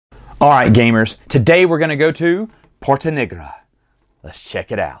All right, gamers, today we're going to go to Porta Nigra. Let's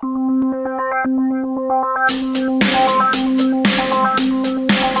check it out.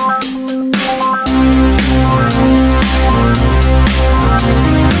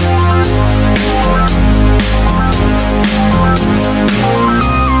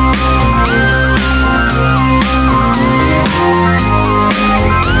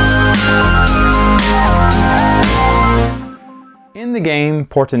 In the game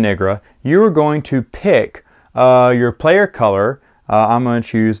Porta Nigra, you are going to pick your player color. I'm going to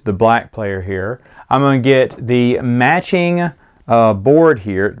choose the black player here. I'm going to get the matching board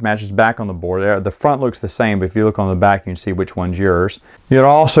here. It matches back on the board there. The front looks the same, but if you look on the back, you can see which one's yours. You're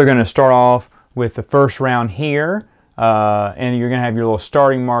also going to start off with the first round here, and you're going to have your little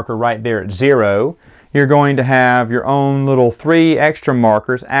starting marker right there at 0. You're going to have your own little 3 extra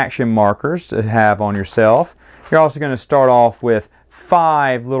markers, action markers, to have on yourself. You're also going to start off with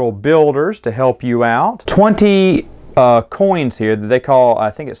 5 little builders to help you out. 20 coins here that they call,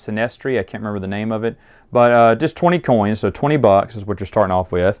 I think it's Sinestri, I can't remember the name of it, but just 20 coins, so 20 bucks is what you're starting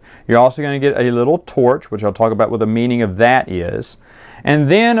off with. You're also going to get a little torch, which I'll talk about what the meaning of that is. And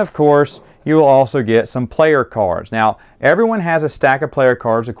then, of course, you will also get some player cards. Now, everyone has a stack of player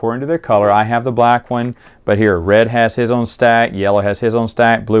cards according to their color. I have the black one, but here, red has his own stack, yellow has his own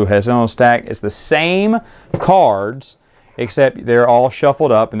stack, blue has his own stack. It's the same cards, except they're all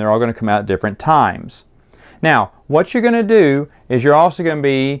shuffled up and they're all going to come out at different times. Now, what you're going to do is you're also going to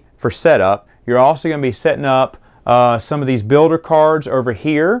be, for setup, you're also going to be setting up some of these builder cards over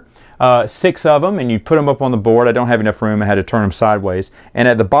here. 6 of them, and you put them up on the board. I don't have enough room. I had to turn them sideways. And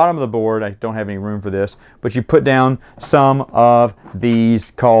at the bottom of the board, I don't have any room for this, but you put down some of these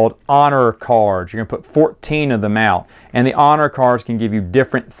called honor cards. You're going to put 14 of them out. And the honor cards can give you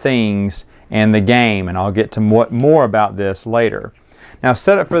different things in the game, and I'll get to more about this later. Now,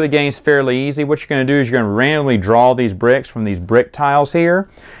 setup for the game is fairly easy. What you're going to do is you're going to randomly draw these bricks from these brick tiles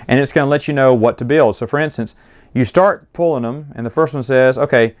here, and it's going to let you know what to build. So, for instance, you start pulling them, and the first one says,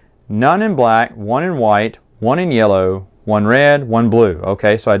 okay, none in black, 1 in white, 1 in yellow, 1 red, 1 blue.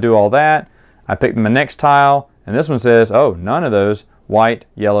 Okay, so I do all that. I pick my next tile, and this one says, oh, none of those, white,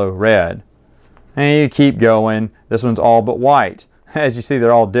 yellow, red. And you keep going. This one's all but white. As you see,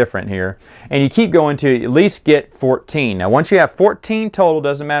 they're all different here. And you keep going to at least get 14. Now, once you have 14 total,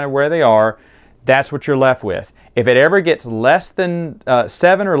 doesn't matter where they are, that's what you're left with. If it ever gets less than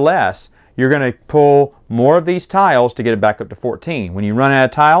 7 or less, you're going to pull more of these tiles to get it back up to 14. When you run out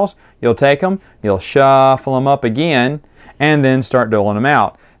of tiles, you'll take them, you'll shuffle them up again, and then start doling them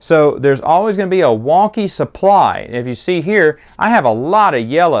out. So there's always going to be a wonky supply. If you see here, I have a lot of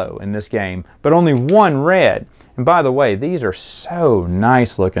yellow in this game, but only 1 red. And by the way, these are so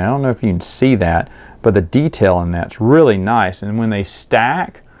nice looking. I don't know if you can see that, but the detail in that's really nice. And when they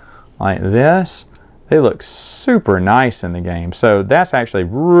stack like this, they look super nice in the game. So that's actually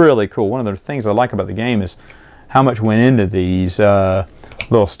really cool. One of the things I like about the game is how much went into these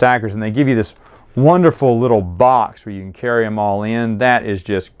little stackers. And they give you this wonderful little box where you can carry them all in. That is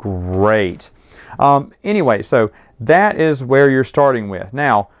just great. Anyway, so that is where you're starting with.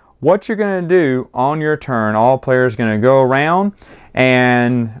 Now, what you're going to do on your turn, all players are going to go around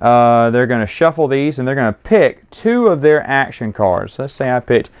and they're going to shuffle these and they're going to pick 2 of their action cards. Let's say I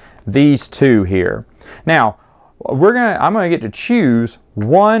picked these 2 here. Now, I'm going to get to choose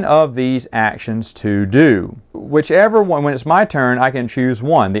one of these actions to do. Whichever one, when it's my turn, I can choose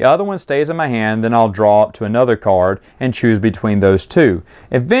one. The other one stays in my hand, then I'll draw up to another card and choose between those 2.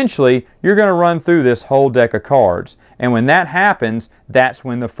 Eventually, you're going to run through this whole deck of cards. And when that happens, that's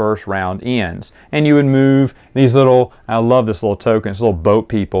when the first round ends. And you would move these little, I love this little token, it's little boat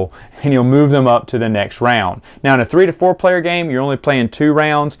people, and you'll move them up to the next round. Now in a 3 to 4 player game, you're only playing 2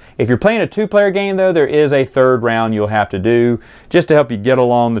 rounds. If you're playing a 2-player game though, there is a 3rd round you'll have to do just to help you get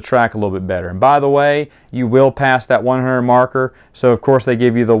along the track a little bit better. And by the way, you will pass that 100 marker. So of course they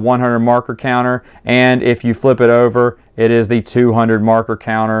give you the 100 marker counter. And if you flip it over, it is the 200 marker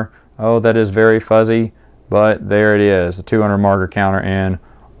counter. Oh, that is very fuzzy. But there it is, the 200 marker counter and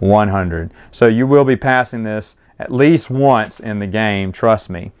 100. So you will be passing this at least once in the game, trust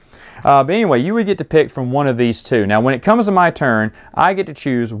me. But anyway, you would get to pick from one of these 2. Now when it comes to my turn, I get to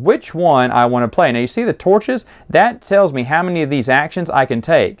choose which one I want to play. Now you see the torches? That tells me how many of these actions I can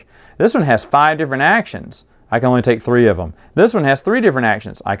take. This one has 5 different actions. I can only take 3 of them. This one has 3 different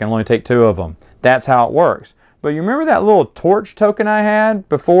actions. I can only take 2 of them. That's how it works. But you remember that little torch token I had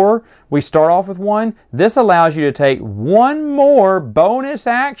before? We start off with 1. This allows you to take 1 more bonus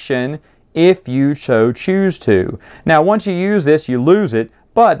action if you so choose to. Now once you use this, you lose it,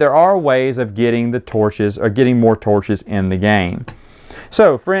 but there are ways of getting the torches or getting more torches in the game.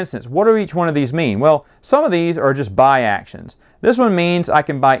 So, for instance, what do each one of these mean? Well, some of these are just buy actions. This one means I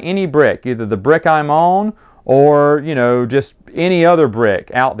can buy any brick, either the brick I'm on or, you know, just any other brick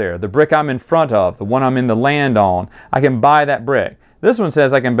out there. The brick I'm in front of, the one I'm in the land on, I can buy that brick. This one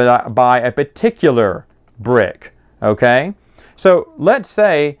says I can buy a particular brick, okay? So let's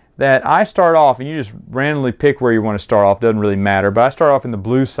say that I start off, and you just randomly pick where you want to start off, doesn't really matter, but I start off in the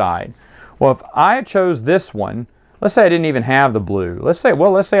blue side. Well, if I chose this one, let's say I didn't even have the blue. Let's say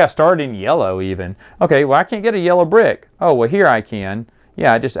I started in yellow even. Okay, well I can't get a yellow brick. Oh, well here I can.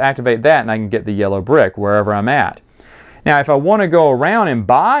 Yeah, I just activate that and I can get the yellow brick wherever I'm at. Now, if I want to go around and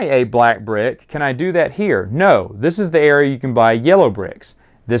buy a black brick, can I do that here? No, this is the area you can buy yellow bricks.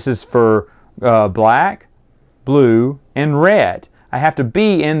 This is for black, blue, and red. I have to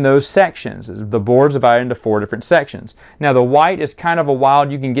be in those sections. The board's divided into 4 different sections. Now, the white is kind of a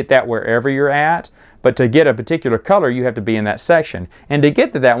wild, you can get that wherever you're at, but to get a particular color, you have to be in that section. And to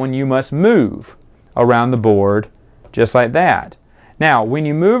get to that one, you must move around the board just like that. Now, when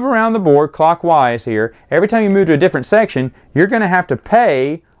you move around the board clockwise here, every time you move to a different section, you're going to have to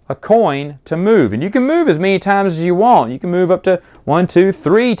pay a coin to move. And you can move as many times as you want. You can move up to 1, 2,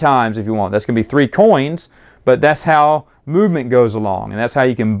 3 times if you want. That's going to be 3 coins, but that's how movement goes along, and that's how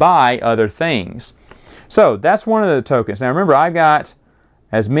you can buy other things. So that's one of the tokens. Now remember, I got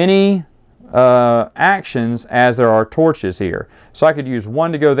as many actions as there are torches here. So I could use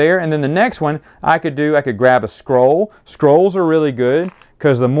one to go there, and then the next one I could grab a scroll. Scrolls are really good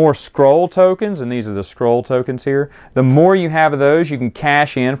because the more scroll tokens, and these are the scroll tokens here, the more you have of those, you can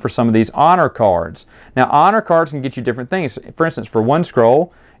cash in for some of these honor cards. Now honor cards can get you different things. For instance, for one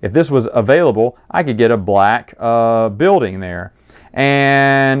scroll, if this was available, I could get a black building there.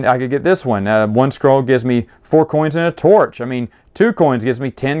 And I could get this one. One scroll gives me 4 coins and a torch. I mean, 2 coins gives me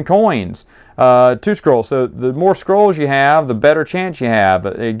 10 coins. 2 scrolls. So the more scrolls you have, the better chance you have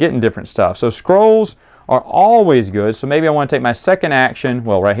at getting different stuff. So scrolls are always good. So maybe I want to take my second action,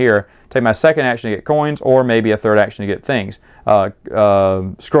 well right here, take my second action to get coins, or maybe a third action to get things,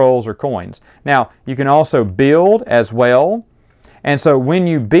 scrolls or coins. Now, you can also build as well. And so when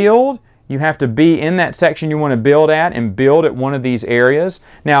you build, you have to be in that section you want to build at and build at one of these areas.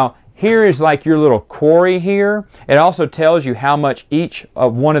 Now, here is like your little quarry here. It also tells you how much each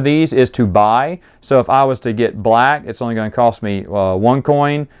of one of these is to buy. So if I was to get black, it's only going to cost me 1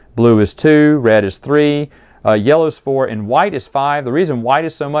 coin. Blue is 2, red is 3, yellow is 4, and white is 5. The reason white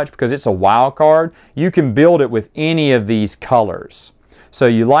is so much because it's a wild card. You can build it with any of these colors. So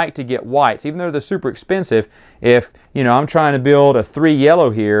you like to get whites, even though they're super expensive. If, you know, I'm trying to build a 3 yellow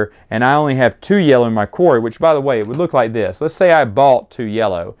here and I only have 2 yellow in my quarry, which by the way, it would look like this. Let's say I bought 2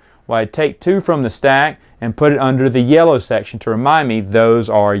 yellow. Well, I'd take 2 from the stack and put it under the yellow section to remind me those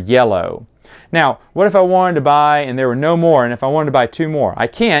are yellow. Now, what if I wanted to buy and there were no more, and if I wanted to buy 2 more? I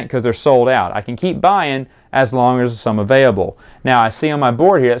can't because they're sold out. I can keep buying as long as there's some available. Now, I see on my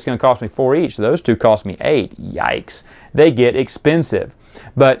board here, it's going to cost me 4 each. So those 2 cost me 8. Yikes. They get expensive.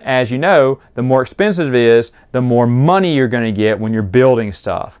 But as you know, the more expensive it is, the more money you're going to get when you're building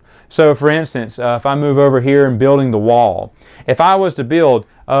stuff. So for instance, if I move over here and building the wall, if I was to build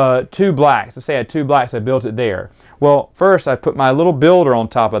 2 blacks, let's say I had 2 blacks, I built it there. Well, first I put my little builder on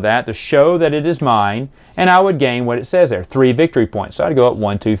top of that to show that it is mine, and I would gain what it says there, 3 victory points. So I'd go up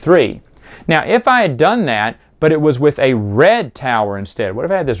 1, 2, 3. Now, if I had done that, but it was with a red tower instead. What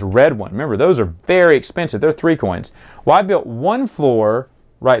if I had this red one? Remember, those are very expensive. They're 3 coins. Well, I built 1 floor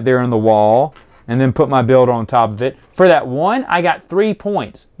right there on the wall and then put my builder on top of it. For that one, I got 3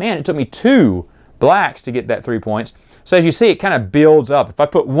 points. Man, it took me 2 blacks to get that 3 points. So as you see, it kind of builds up. If I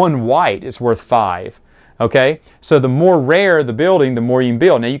put 1 white, it's worth 5. Okay? So the more rare the building, the more you can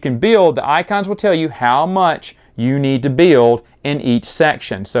build. Now you can build, the icons will tell you how much you need to build in each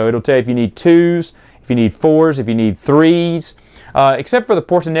section. So it'll tell you if you need 2s, if you need 4s, if you need 3s. Except for the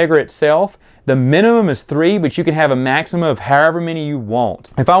Porta Nigra itself, the minimum is 3, but you can have a maximum of however many you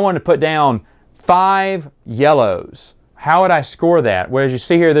want. If I wanted to put down 5 yellows, how would I score that? Well, as you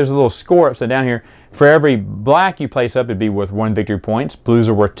see here, there's a little score upside down here. For every black you place up, it'd be worth 1 victory points. Blues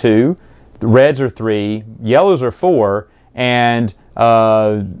are worth 2. The reds are 3. Yellows are 4. And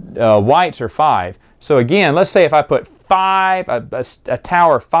whites are 5. So again, let's say if I put 5, a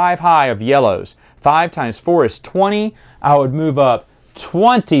tower 5 high of yellows, 5 times 4 is 20, I would move up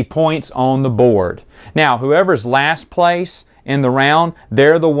 20 points on the board. Now, whoever's last place in the round,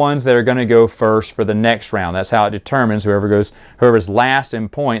 they're the ones that are going to go first for the next round. That's how it determines whoever's last in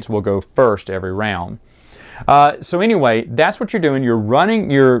points will go first every round. So anyway, that's what you're doing.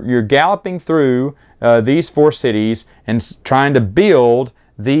 You're galloping through these 4 cities and trying to build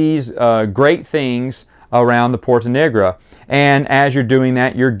these great things around the Porta Nigra. And as you're doing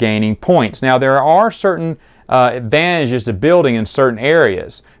that, you're gaining points. Now, there are certain advantages to building in certain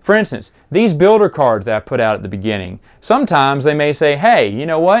areas. For instance, these builder cards that I put out at the beginning, sometimes they may say, hey, you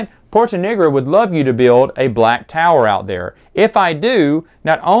know what? Porta Nigra would love you to build a black tower out there. If I do,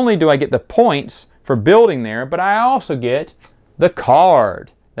 not only do I get the points for building there, but I also get the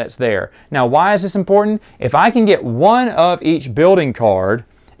card that's there. Now, why is this important? If I can get one of each building card,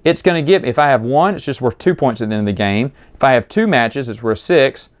 it's going to give, if I have one, it's just worth 2 points at the end of the game. If I have 2 matches, it's worth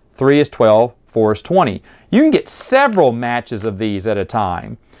 6, 3 is 12, 4 is 20. You can get several matches of these at a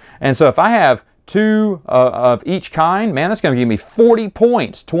time. And so if I have 2 of each kind, man, that's going to give me 40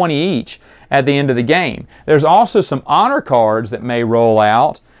 points, 20 each, at the end of the game. There's also some honor cards that may roll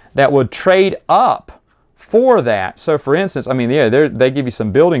out that would trade up for that. So for instance, I mean, yeah, they give you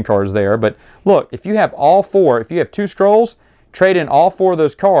some building cards there, but look, if you have all 4, if you have 2 scrolls, trade in all 4 of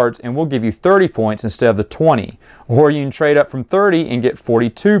those cards and we'll give you 30 points instead of the 20. Or you can trade up from 30 and get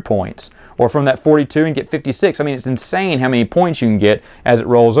 42 points. Or from that 42 and get 56. I mean, it's insane how many points you can get as it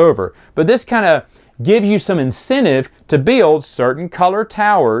rolls over. But this kind of gives you some incentive to build certain color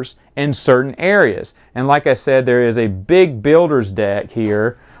towers in certain areas. And like I said, there is a big builder's deck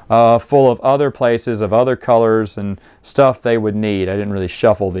here full of other places of other colors and stuff they would need. I didn't really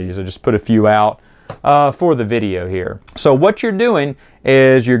shuffle these. I just put a few out for the video here. So what you're doing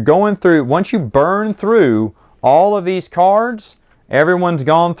is you're going through, once you burn through all of these cards, everyone's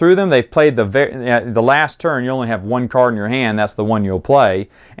gone through them. They've played the last turn. You only have 1 card in your hand. That's the one you'll play.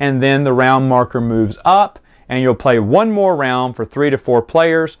 And then the round marker moves up and you'll play 1 more round for 3 to 4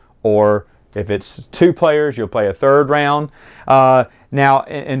 players, or if it's 2 players, you'll play a 3rd round. Now,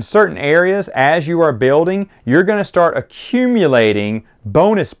 in certain areas, as you are building, you're going to start accumulating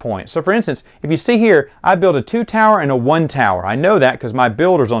bonus points. So for instance, if you see here, I built a 2 tower and a 1 tower. I know that because my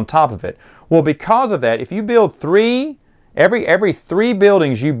builder's on top of it. Well, because of that, if you build 3, every 3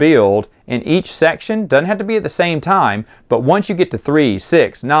 buildings you build in each section, doesn't have to be at the same time, but once you get to 3,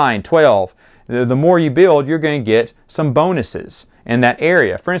 6, 9, 12, the more you build, you're going to get some bonuses in that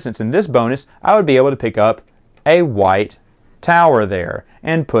area. For instance, in this bonus, I would be able to pick up a white tower there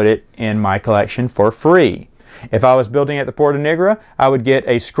and put it in my collection for free. If I was building at the Porta Nigra, I would get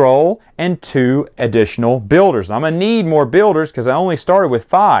a scroll and 2 additional builders. I'm going to need more builders because I only started with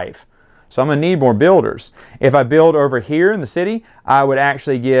 5. So I'm going to need more builders. If I build over here in the city, I would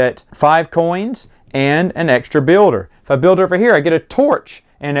actually get 5 coins and an extra builder. If I build over here, I get a torch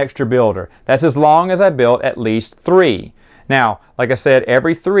and an extra builder. That's as long as I built at least 3. Now, like I said,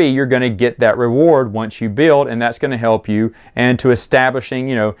 every 3 you're going to get that reward once you build, and that's going to help you into establishing,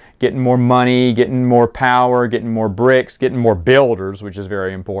 you know, getting more money, getting more power, getting more bricks, getting more builders, which is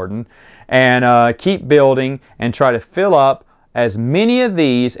very important. And keep building and try to fill up as many of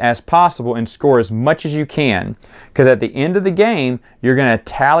these as possible and score as much as you can. Because at the end of the game, you're going to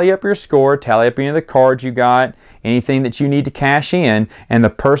tally up your score, tally up any of the cards you got, anything that you need to cash in, and the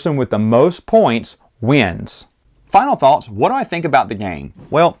person with the most points wins. Final thoughts, what do I think about the game?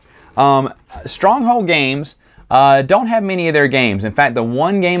 Well, Stronghold Games don't have many of their games. In fact, the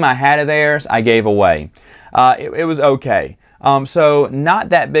 1 game I had of theirs, I gave away. It was okay. So not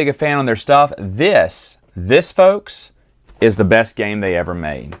that big a fan on their stuff. This, folks, is the best game they ever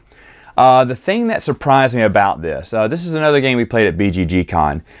made. The thing that surprised me about this, this is another game we played at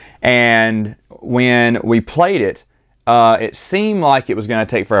BGG-Con, and when we played it, it seemed like it was going to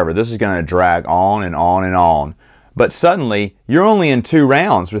take forever. This is going to drag on and on and on. But suddenly, you're only in 2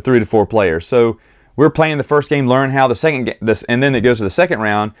 rounds for 3 to 4 players. So we're playing the first game, learn how the second game, and then it goes to the second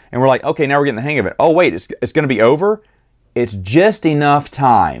round, and we're like, okay, now we're getting the hang of it. Oh wait, it's going to be over? It's just enough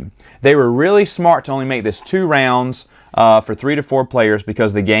time. They were really smart to only make this 2 rounds for 3 to 4 players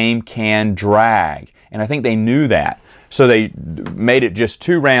because the game can drag. And I think they knew that. So they made it just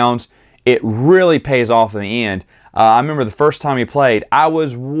 2 rounds. It really pays off in the end. I remember the first time we played, I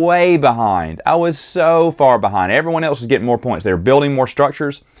was way behind. I was so far behind. Everyone else was getting more points. They were building more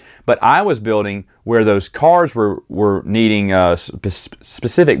structures, but I was building where those cars were needing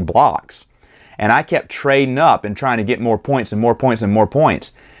specific blocks. And I kept trading up and trying to get more points and more points and more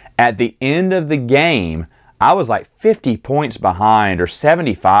points. At the end of the game, I was like 50 points behind or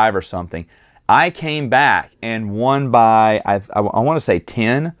 75 or something. I came back and won by, I want to say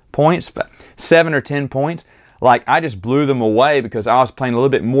 10 points, 7 or 10 points. Like, I just blew them away because I was playing a little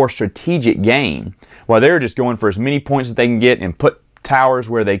bit more strategic game, while they were just going for as many points as they can get and put towers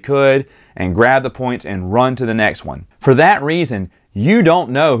where they could and grab the points and run to the next one. For that reason, you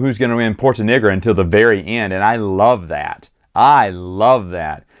don't know who's going to win Porta Nigra until the very end, and I love that. I love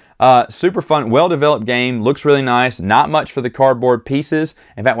that. Super fun, well-developed game. Looks really nice. Not much for the cardboard pieces.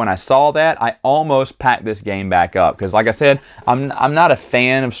 In fact, when I saw that, I almost packed this game back up. Because like I said, I'm not a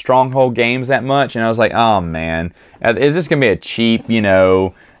fan of Stronghold games that much. And I was like, oh man, is this going to be a cheap, you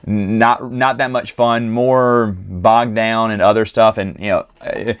know, not that much fun, more bogged down and other stuff. And, you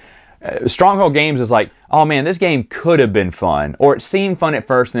know, Stronghold games is like, oh man, this game could have been fun. Or it seemed fun at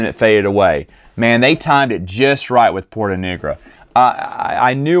first and then it faded away. Man, they timed it just right with Porta Nigra.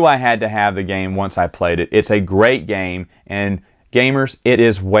 I knew I had to have the game once I played it. It's a great game, and gamers, it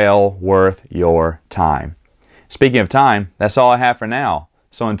is well worth your time. Speaking of time, that's all I have for now.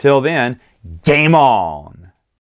 So until then, game on!